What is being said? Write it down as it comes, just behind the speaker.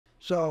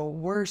So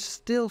we're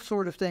still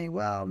sort of saying,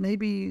 well,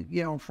 maybe,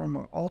 from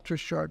an ultra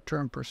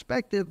short-term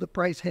perspective, the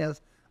price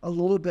has a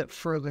little bit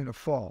further to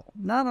fall.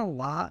 Not a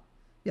lot,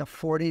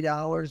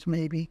 $40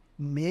 maybe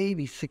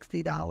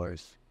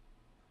 $60.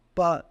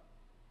 But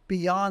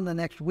beyond the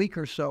next week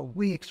or so,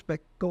 we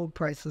expect gold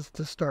prices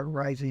to start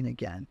rising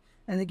again.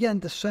 And again,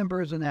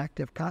 December is an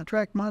active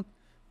contract month,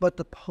 but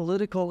the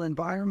political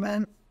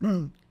environment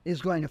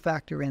is going to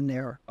factor in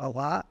there a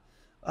lot,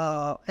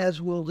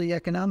 as will the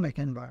economic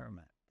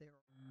environment.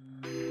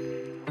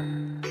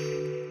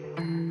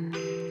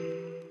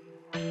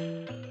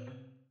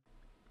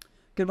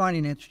 Good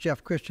morning, it's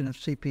Jeff Christian of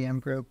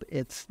CPM Group.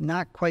 It's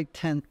not quite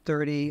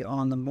 10:30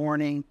 on the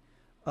morning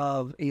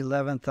of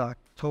 11th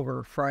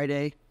October,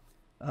 Friday,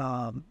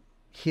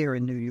 here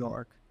in New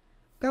York.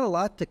 Got a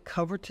lot to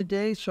cover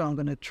today, so I'm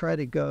going to try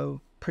to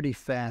go pretty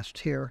fast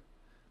here.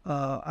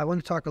 I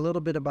want to talk a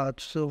little bit about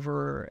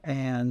silver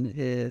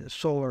and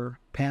solar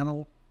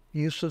panel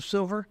use of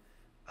silver,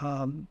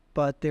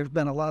 but there's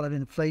been a lot of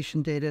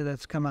inflation data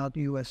that's come out,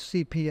 U.S.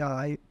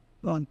 CPI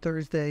on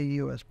Thursday,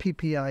 U.S.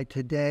 PPI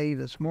today,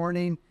 this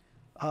morning.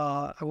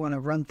 I want to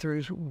run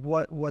through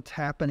what's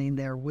happening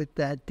there with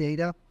that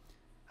data,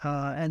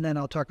 and then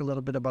I'll talk a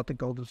little bit about the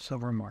gold and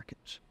silver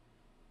markets.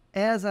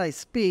 As I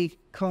speak,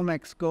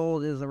 COMEX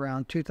gold is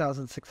around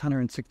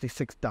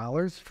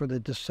 $2,666 for the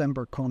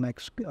December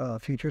COMEX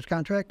futures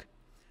contract,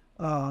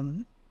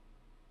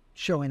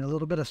 showing a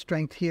little bit of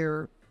strength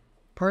here,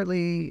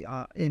 partly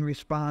in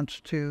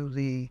response to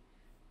the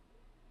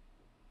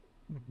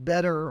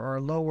better or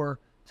lower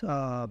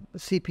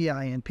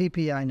CPI and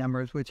PPI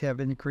numbers, which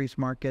have increased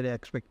market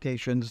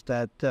expectations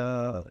that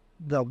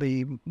there'll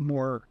be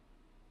more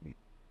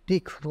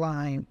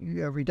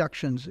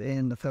reductions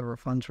in the federal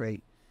funds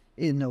rate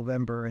in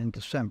November and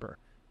December.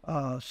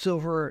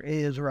 Silver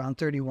is around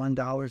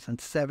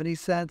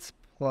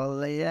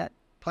 $31.70.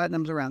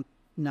 Platinum's around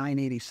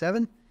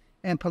 $9.87.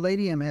 And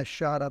palladium has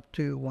shot up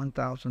to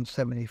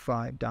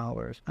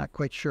 $1,075. Not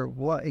quite sure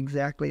what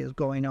exactly is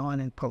going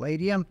on in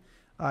palladium.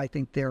 I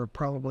think there are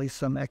probably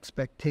some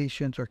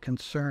expectations or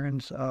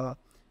concerns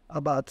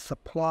about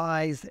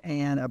supplies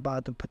and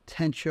about the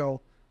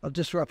potential of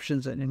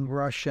disruptions in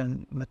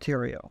Russian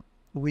material.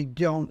 We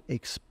don't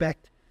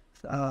expect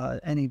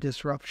any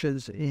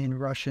disruptions in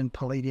Russian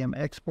palladium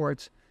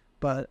exports,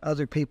 but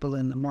other people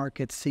in the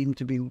market seem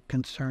to be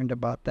concerned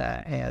about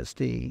that as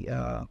the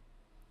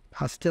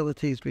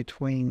hostilities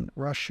between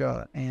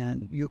Russia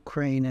and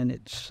Ukraine and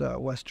its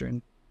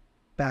Western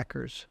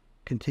backers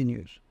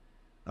continues.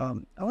 I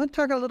want to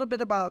talk a little bit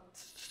about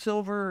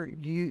silver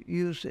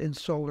use in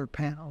solar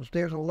panels.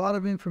 There's a lot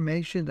of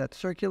information that's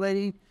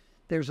circulating.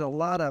 There's a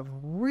lot of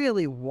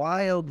really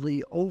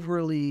wildly,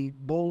 overly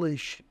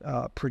bullish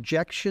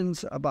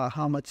projections about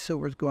how much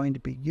silver is going to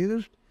be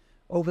used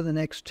over the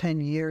next 10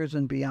 years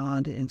and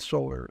beyond in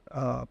solar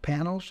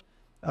panels.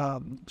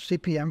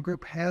 CPM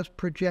Group has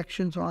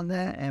projections on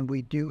that, and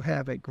we do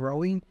have it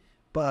growing,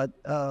 but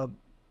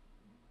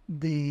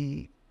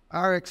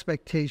our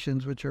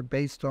expectations, which are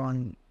based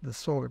on the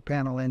solar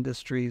panel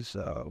industry's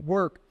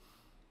work,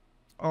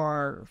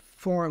 are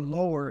far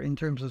lower in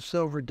terms of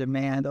silver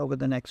demand over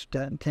the next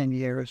 10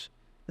 years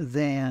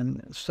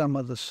than some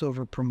of the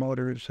silver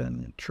promoters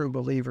and true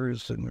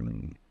believers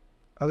and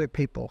other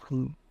people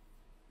who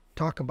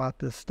talk about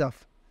this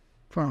stuff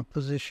from a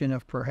position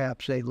of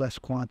perhaps a less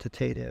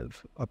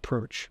quantitative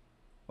approach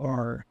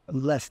or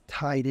less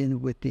tied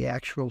in with the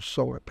actual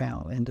solar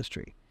panel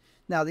industry.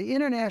 Now, the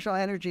International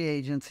Energy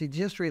Agency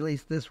just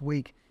released this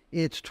week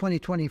its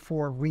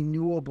 2024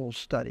 Renewables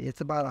study.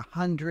 It's about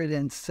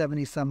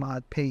 170 some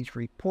odd page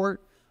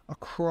report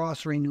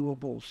across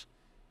renewables.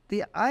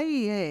 The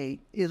IEA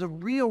is a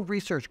real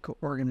research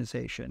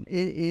organization.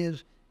 It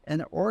is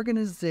an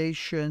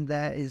organization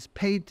that is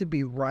paid to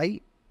be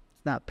right.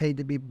 It's not paid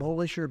to be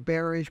bullish or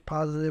bearish,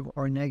 positive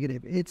or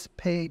negative. It's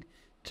paid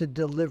to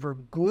deliver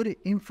good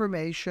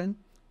information,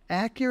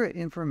 accurate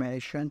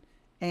information,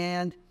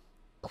 and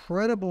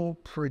credible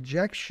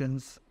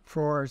projections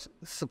for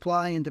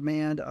supply and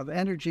demand of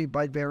energy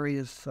by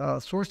various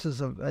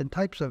sources and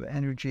types of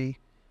energy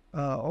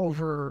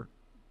over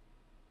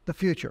the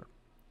future.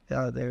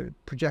 Their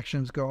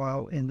projections go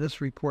out in this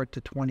report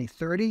to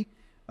 2030,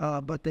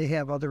 but they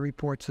have other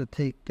reports that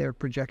take their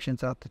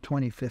projections out to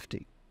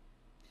 2050.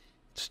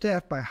 It's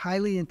staffed by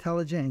highly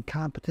intelligent and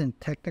competent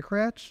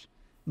technocrats,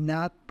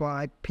 not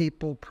by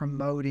people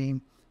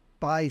promoting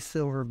buy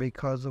silver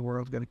because the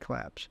world's going to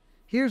collapse.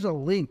 Here's a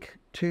link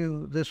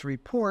to this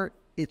report.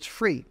 It's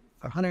free,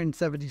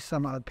 170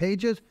 some odd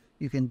pages.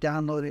 You can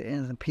download it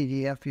in a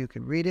PDF. You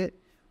can read it.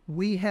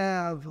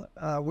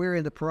 We're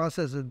in the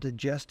process of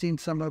digesting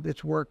some of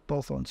its work,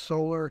 both on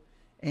solar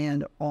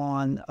and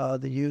on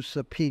the use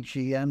of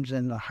PGMs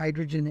in the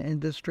hydrogen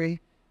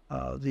industry.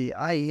 The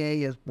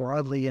IEA is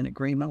broadly in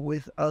agreement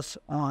with us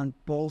on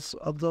both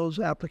of those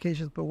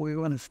applications, but we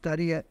want to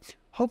study it.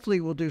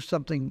 Hopefully we'll do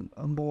something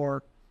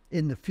more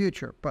in the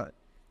future. But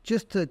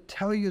just to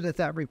tell you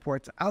that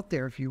report's out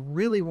there, if you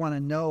really want to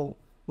know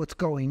what's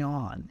going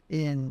on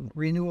in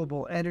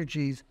renewable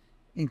energies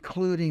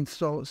including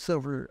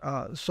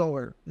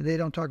solar. They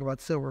don't talk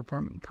about silver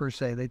per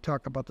se. They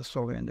talk about the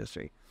solar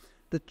industry.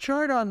 The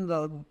chart on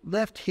the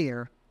left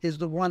here is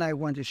the one I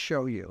want to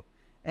show you.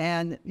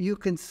 And you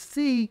can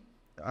see,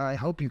 I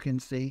hope you can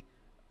see,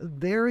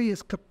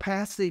 various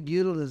capacity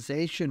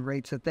utilization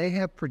rates that they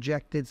have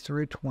projected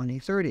through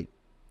 2030.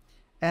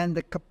 And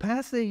the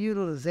capacity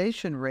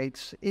utilization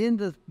rates in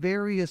the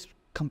various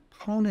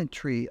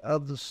componentry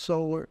of the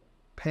solar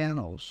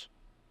panels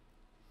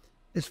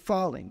is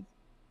falling.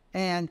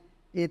 And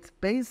it's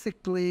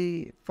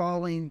basically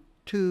falling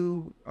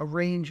to a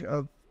range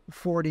of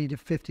 40 to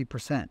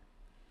 50%.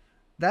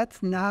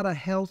 That's not a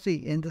healthy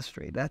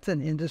industry. That's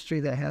an industry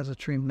that has a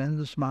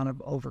tremendous amount of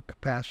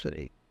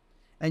overcapacity.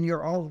 And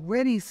you're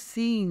already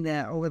seeing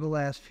that over the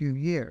last few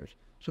years.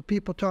 So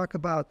people talk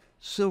about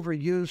silver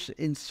use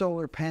in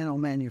solar panel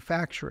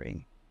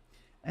manufacturing.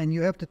 And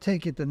you have to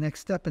take it the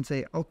next step and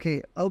say,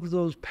 okay, of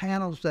those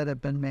panels that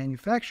have been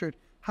manufactured,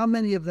 how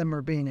many of them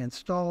are being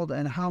installed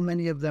and how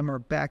many of them are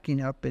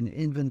backing up in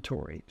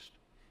inventories?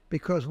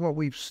 Because what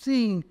we've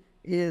seen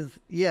is,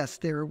 yes,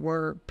 there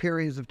were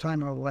periods of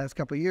time over the last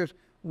couple of years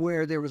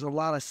where there was a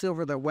lot of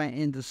silver that went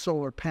into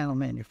solar panel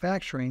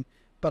manufacturing,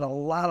 but a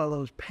lot of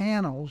those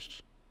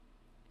panels,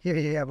 here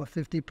you have a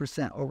 50%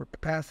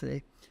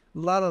 overcapacity, a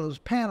lot of those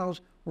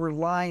panels were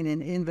lying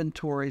in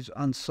inventories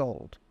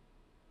unsold.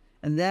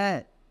 And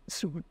that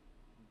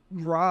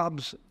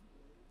robs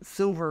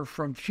silver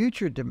from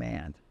future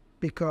demand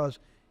because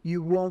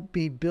you won't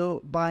be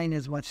buying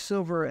as much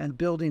silver and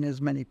building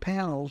as many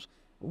panels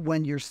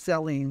when you're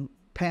selling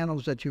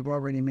panels that you've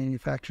already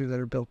manufactured that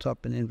are built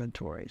up in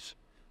inventories.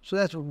 So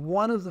that's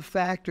one of the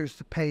factors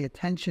to pay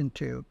attention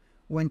to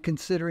when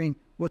considering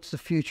what's the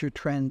future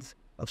trends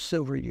of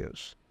silver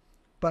use.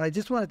 But I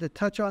just wanted to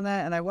touch on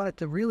that, and I wanted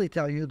to really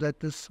tell you that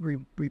this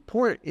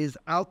report is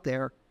out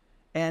there.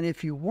 And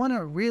if you want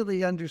to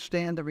really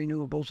understand the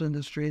renewables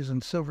industries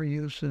and silver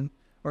use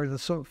or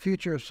the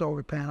future of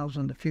solar panels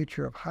and the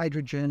future of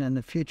hydrogen and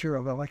the future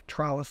of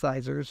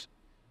electrolyzers,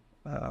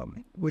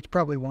 which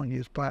probably won't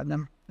use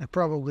platinum, it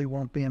probably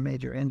won't be a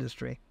major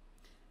industry,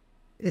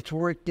 it's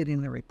worth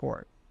getting the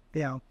report.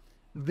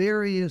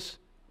 Various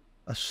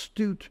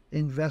astute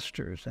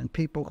investors and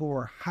people who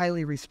are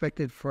highly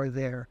respected for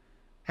their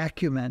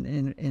acumen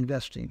in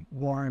investing,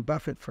 Warren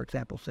Buffett, for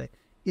example, say,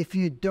 if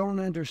you don't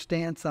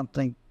understand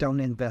something, don't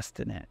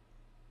invest in it.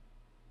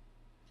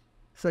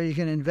 So you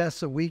can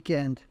invest a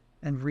weekend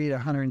and read a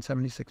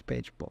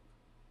 176-page book.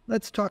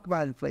 Let's talk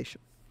about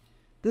inflation.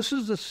 This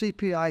is the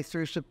CPI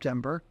through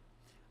September.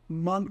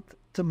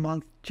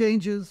 Month-to-month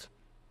changes,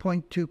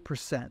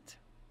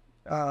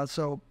 0.2%.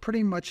 So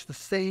pretty much the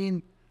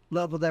same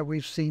level that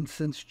we've seen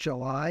since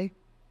July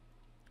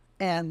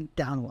and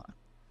down one.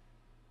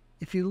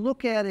 If you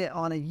look at it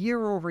on a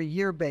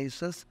year-over-year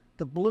basis,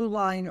 the blue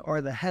line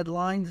are the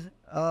headlines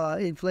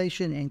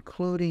inflation,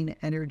 including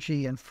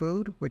energy and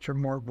food, which are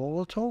more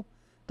volatile.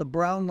 The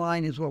brown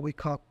line is what we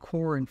call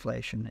core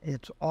inflation.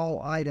 It's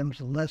all items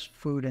less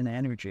food and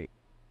energy.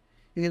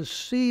 You can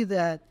see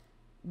that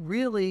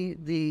really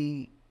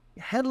the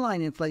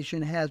headline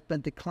inflation has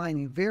been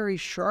declining very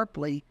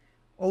sharply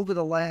over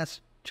the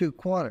last 2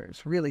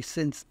 quarters. Really,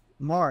 since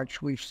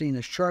March, we've seen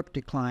a sharp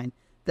decline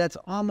that's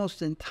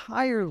almost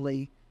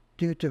entirely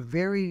due to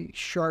very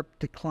sharp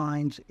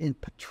declines in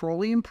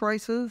petroleum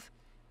prices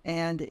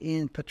and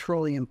in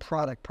petroleum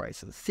product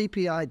prices.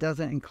 CPI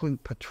doesn't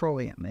include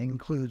petroleum. It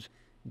includes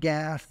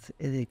gas,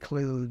 it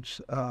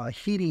includes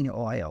heating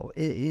oil,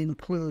 it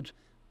includes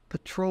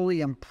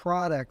petroleum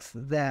products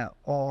that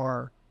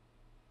are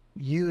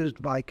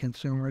used by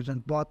consumers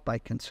and bought by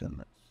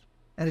consumers.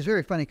 And it's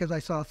very funny because I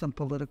saw some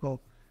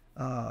political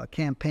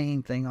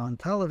campaign thing on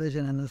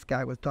television, and this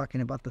guy was talking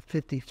about the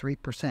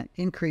 53%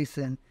 increase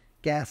in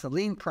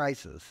gasoline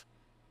prices.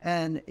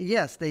 And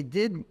yes, they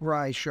did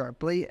rise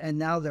sharply, and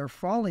now they're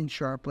falling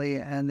sharply,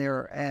 and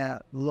they're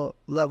at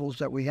levels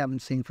that we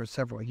haven't seen for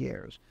several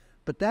years.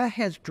 But that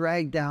has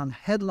dragged down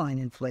headline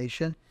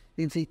inflation.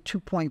 You can see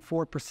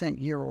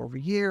 2.4% year over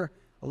year.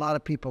 A lot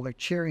of people are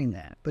cheering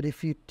that. But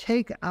if you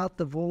take out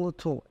the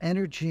volatile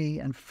energy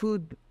and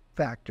food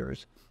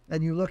factors,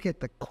 and you look at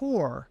the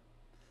core,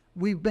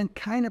 we've been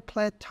kind of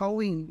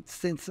plateauing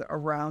since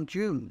around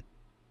June,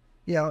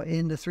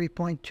 in the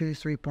 3.2,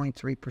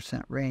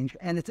 3.3% range.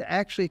 And it's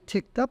actually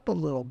ticked up a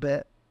little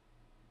bit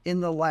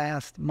in the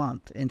last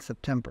month, in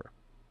September.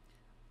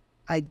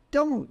 I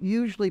don't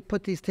usually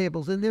put these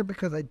tables in there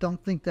because I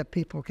don't think that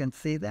people can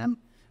see them.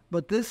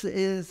 But this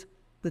is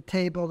the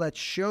table that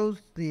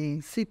shows the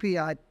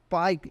CPI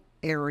by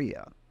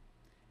area.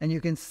 And you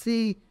can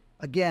see,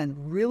 again,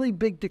 really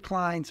big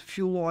declines,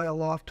 fuel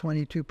oil off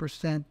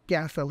 22%,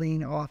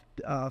 gasoline off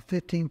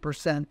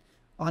 15%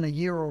 on a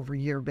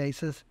year-over-year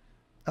basis.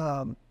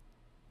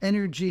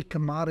 Energy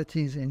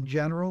commodities in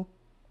general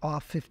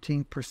off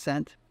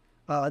 15%.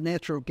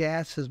 Natural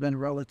gas has been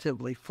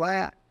relatively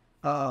flat,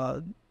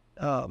 but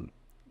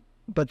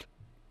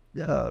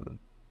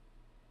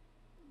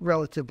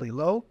relatively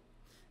low.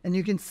 And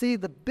you can see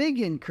the big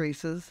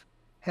increases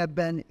have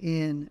been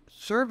in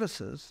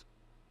services.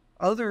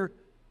 Other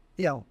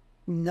you know,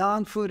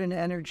 non-food and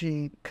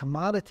energy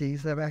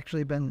commodities have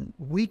actually been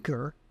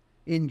weaker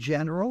in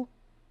general,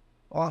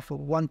 off of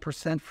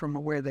 1% from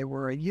where they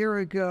were a year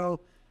ago.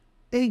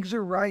 Eggs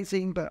are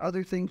rising, but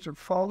other things are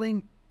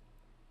falling.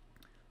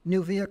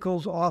 New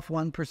vehicles off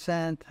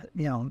 1%,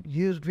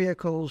 used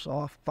vehicles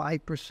off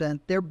 5%.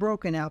 They're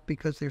broken out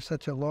because they're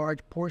such a large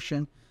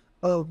portion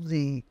of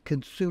the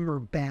consumer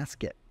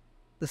basket.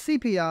 The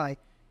CPI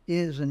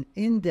is an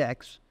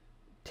index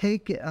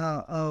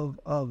of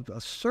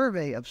a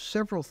survey of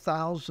several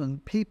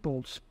thousand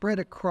people spread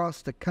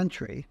across the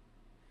country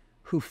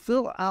who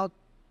fill out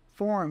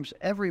forms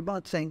every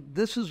month saying,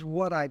 this is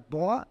what I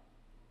bought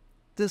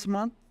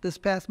this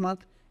past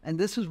month, and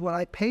this is what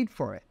I paid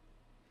for it.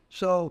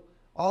 So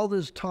all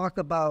this talk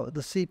about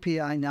the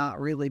CPI not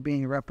really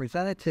being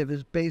representative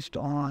is based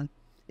on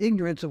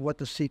ignorance of what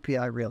the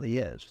CPI really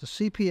is. The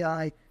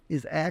CPI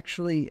is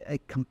actually a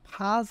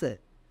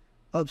composite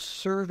of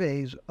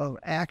surveys of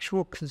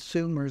actual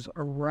consumers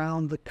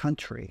around the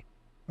country,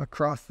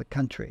 across the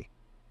country.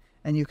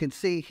 And you can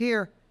see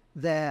here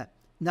that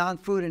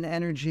non-food and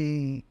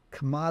energy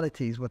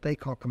commodities, what they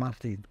call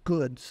commodities,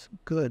 goods,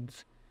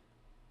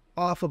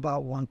 off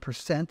about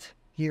 1%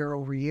 year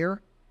over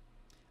year,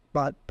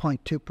 about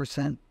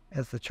 0.2%,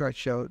 as the chart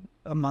showed,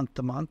 a month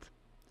to month.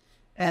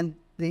 And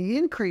the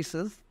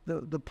increases,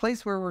 the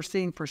place where we're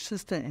seeing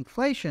persistent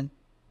inflation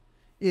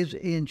is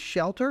in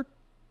shelter,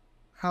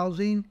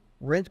 housing,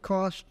 rent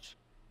costs,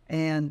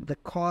 and the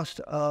cost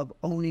of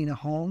owning a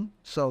home.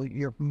 So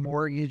your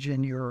mortgage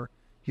and your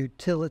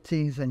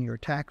utilities and your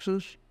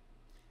taxes,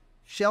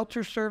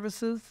 shelter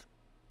services,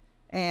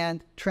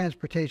 and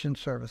transportation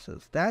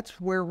services.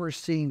 That's where we're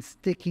seeing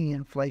sticky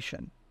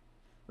inflation.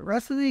 The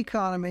rest of the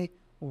economy,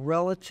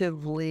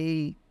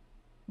 relatively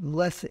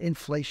less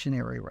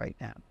inflationary right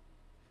now.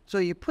 So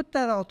you put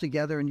that all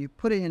together and you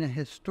put it in a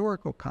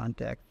historical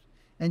context,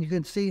 and you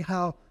can see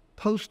how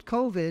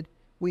post-COVID,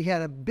 we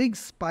had a big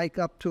spike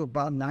up to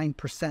about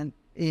 9%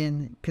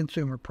 in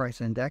consumer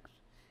price index,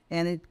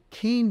 and it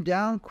came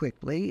down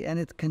quickly, and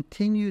it's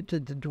continued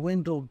to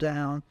dwindle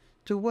down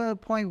to a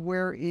point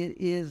where it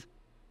is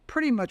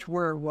pretty much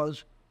where it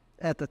was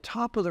at the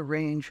top of the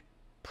range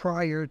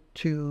prior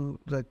to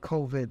the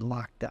COVID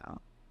lockdown.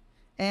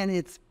 And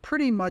it's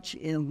pretty much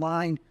in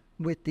line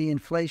with the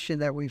inflation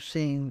that we've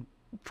seen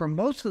for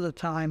most of the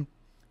time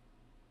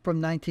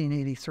from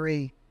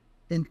 1983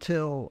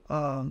 until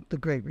the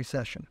Great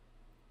Recession.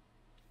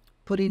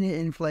 Putting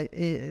it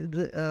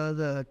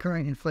the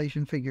current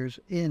inflation figures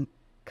in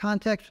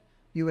context,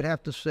 you would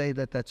have to say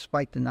that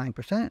spike to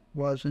 9%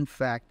 was in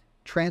fact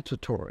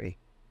transitory,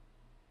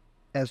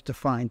 as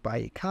defined by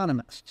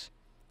economists,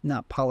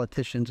 not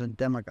politicians and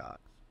demagogues.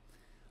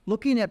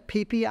 Looking at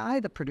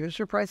PPI, the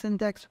Producer Price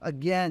Index,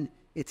 again,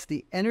 it's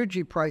the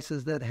energy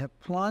prices that have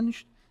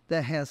plunged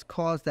that has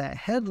caused that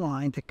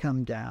headline to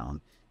come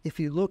down. If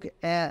you look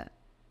at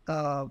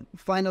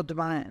final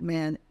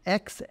demand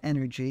X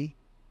energy,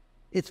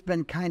 it's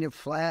been kind of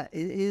flat.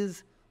 It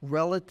is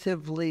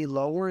relatively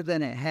lower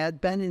than it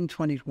had been in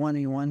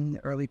 2021,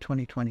 early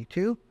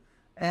 2022,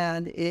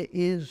 and it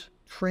is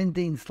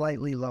trending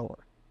slightly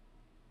lower,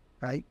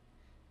 right?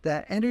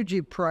 That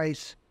energy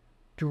price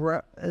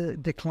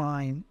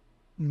decline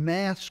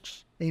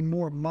masks a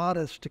more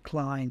modest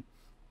decline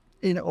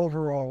in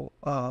overall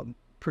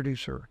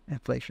producer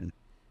inflation.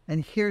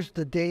 And here's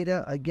the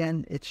data.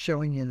 Again, it's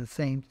showing you the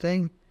same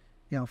thing.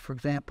 For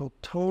example,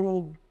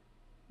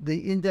 the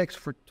index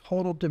for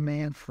total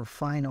demand for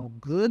final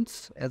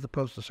goods as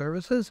opposed to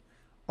services,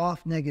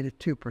 off negative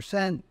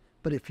 2%.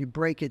 But if you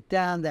break it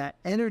down, that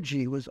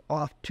energy was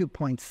off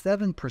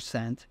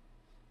 2.7%,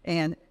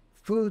 and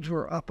foods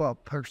were up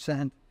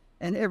 1%,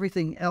 and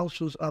everything else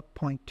was up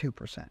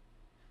 0.2%.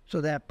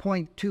 So that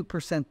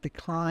 0.2%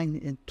 decline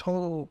in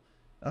total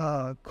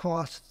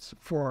costs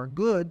for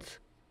goods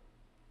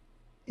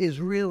is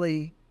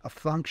really a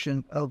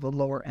function of the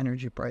lower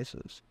energy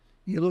prices.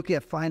 You look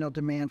at final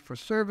demand for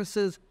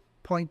services,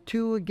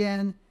 0.2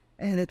 again,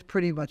 and it's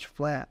pretty much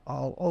flat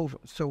all over.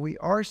 So we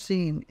are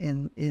seeing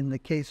in the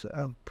case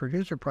of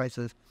producer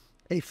prices,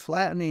 a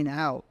flattening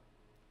out.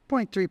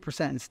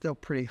 0.3% is still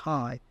pretty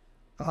high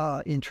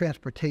in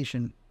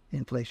transportation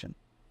inflation.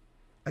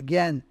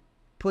 Again,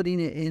 putting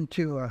it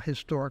into a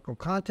historical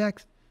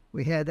context,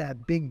 we had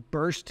that big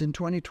burst in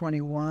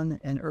 2021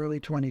 and early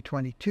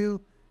 2022.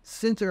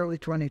 Since early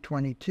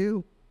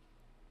 2022,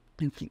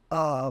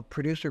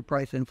 producer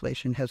price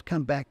inflation has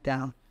come back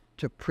down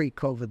to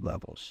pre-COVID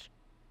levels.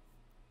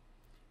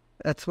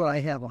 That's what I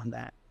have on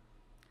that.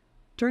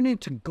 Turning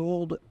to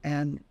gold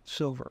and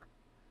silver.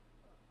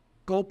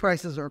 Gold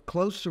prices are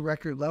close to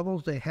record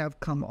levels. They have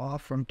come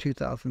off from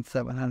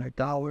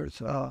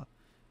 $2,700.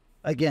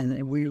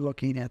 Again, we're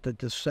looking at the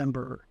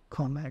December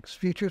COMEX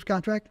futures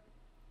contract.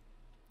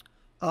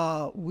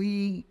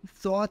 We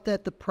thought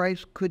that the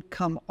price could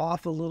come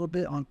off a little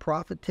bit on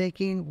profit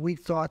taking. We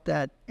thought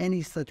that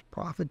any such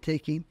profit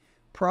taking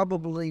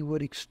probably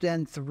would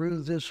extend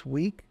through this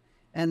week,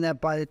 and that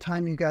by the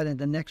time you got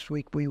into next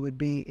week, we would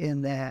be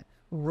in that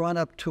run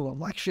up to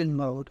election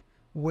mode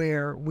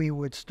where we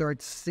would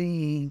start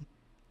seeing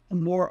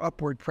more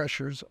upward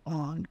pressures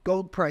on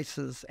gold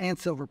prices and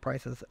silver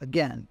prices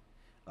again.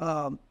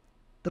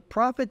 The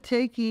profit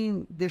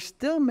taking, there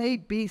still may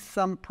be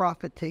some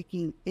profit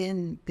taking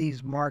in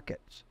these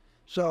markets.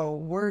 So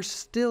we're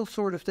still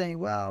sort of saying,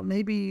 well,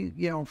 maybe,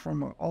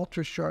 from an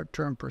ultra short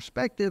term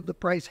perspective, the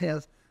price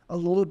has a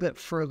little bit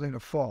further to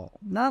fall.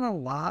 Not a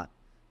lot,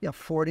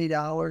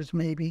 $40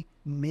 maybe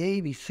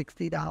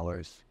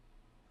 $60.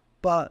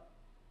 But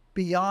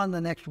beyond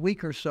the next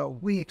week or so,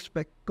 we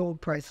expect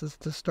gold prices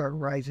to start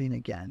rising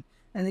again.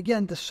 And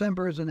again,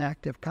 December is an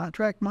active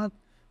contract month,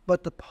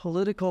 but the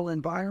political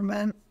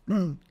environment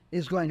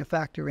is going to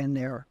factor in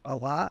there a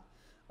lot,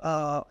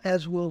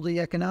 as will the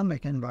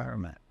economic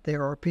environment.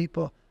 There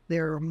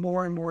are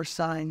more and more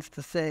signs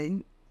to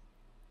say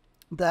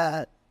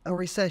that a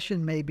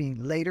recession may be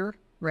later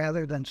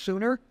rather than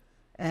sooner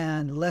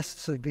and less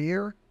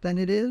severe than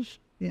it is.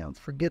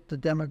 Forget the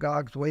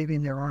demagogues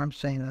waving their arms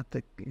saying that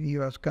the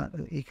U.S.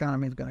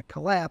 economy is going to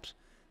collapse.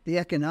 The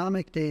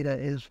economic data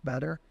is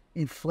better.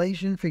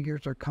 Inflation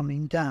figures are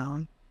coming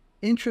down.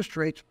 Interest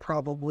rates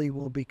probably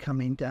will be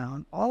coming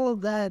down. All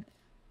of that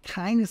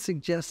kind of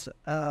suggests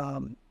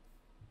a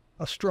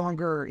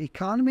stronger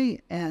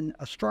economy, and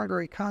a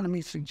stronger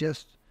economy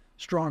suggests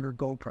stronger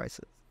gold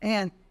prices.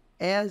 And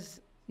as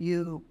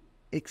you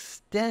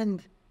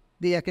extend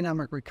the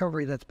economic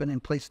recovery that's been in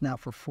place now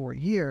for 4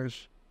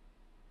 years,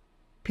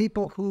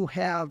 people who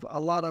have a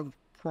lot of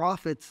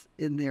profits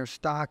in their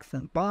stocks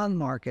and bond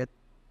market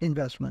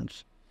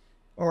investments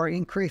are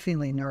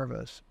increasingly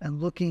nervous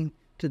and looking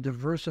to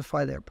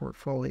diversify their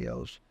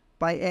portfolios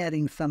by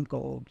adding some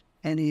gold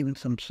and even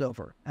some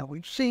silver. And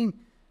we've seen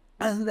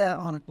that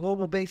on a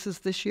global basis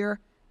this year,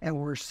 and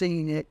we're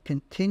seeing it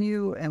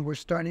continue, and we're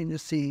starting to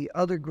see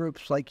other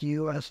groups like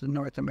U.S. and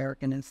North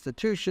American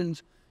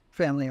institutions,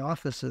 family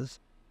offices,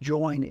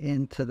 join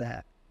into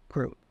that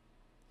group.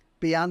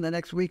 Beyond the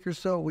next week or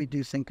so, we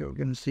do think we're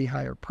going to see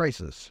higher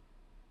prices.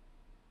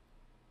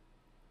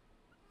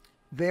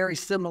 Very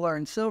similar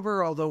in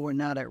silver, although we're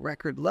not at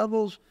record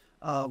levels.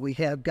 We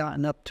have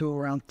gotten up to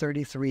around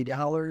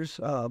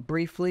 $33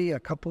 briefly a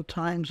couple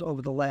times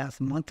over the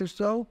last month or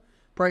so.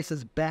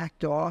 Prices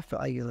backed off.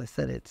 I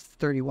said it's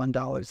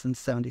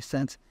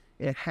 $31.70.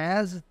 It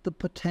has the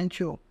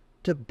potential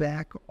to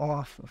back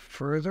off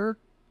further.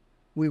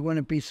 We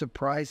wouldn't be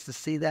surprised to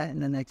see that in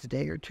the next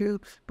day or two,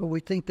 but we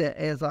think that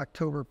as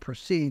October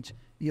proceeds,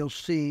 you'll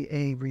see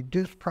a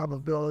reduced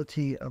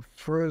probability of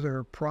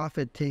further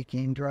profit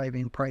taking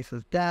driving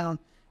prices down,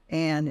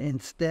 and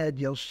instead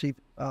you'll see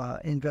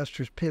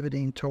investors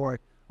pivoting toward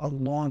a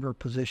longer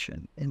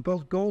position. In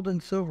both gold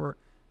and silver,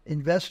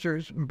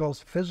 investors,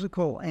 both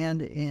physical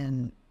and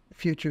in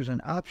futures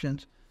and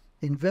options,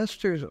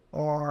 investors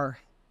are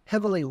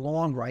heavily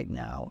long right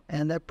now,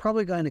 and they're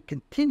probably going to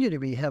continue to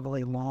be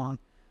heavily long.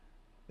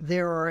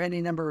 There are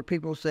any number of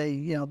people who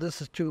say,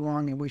 this is too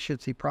long and we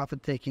should see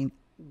profit taking.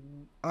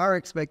 Our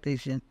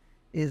expectation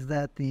is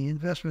that the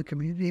investment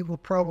community will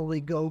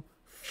probably go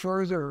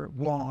further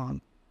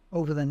long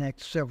over the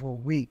next several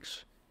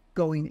weeks,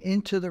 going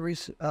into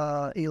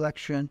the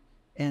election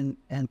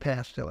and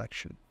past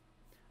election.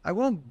 I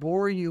won't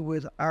bore you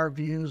with our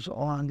views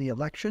on the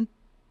election.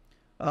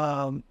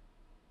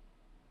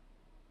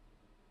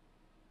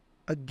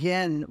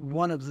 Again,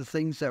 one of the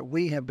things that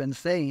we have been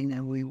saying,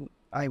 and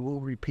I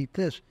will repeat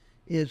this,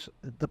 is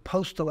the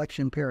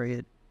post-election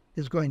period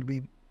is going to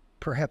be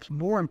perhaps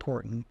more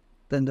important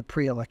than the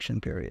pre-election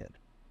period.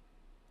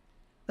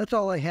 That's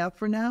all I have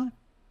for now.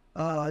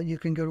 You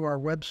can go to our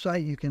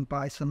website. You can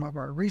buy some of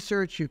our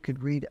research. You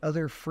could read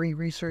other free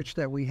research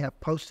that we have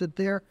posted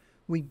there.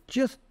 We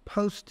just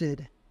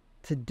posted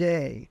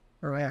today,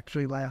 or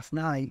actually last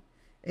night,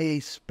 a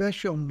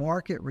special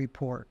market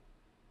report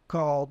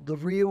called The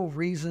Real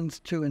Reasons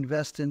to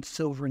Invest in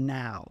Silver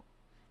Now.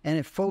 And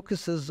it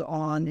focuses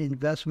on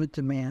investment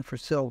demand for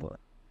silver.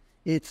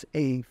 It's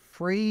a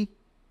free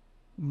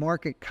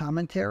market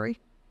commentary,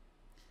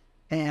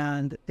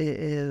 and it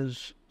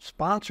is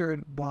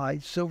sponsored by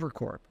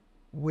Silvercorp,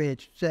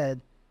 which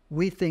said,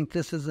 we think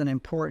this is an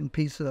important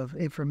piece of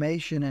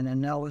information and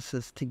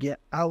analysis to get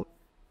out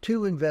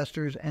to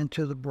investors and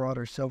to the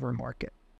broader silver market.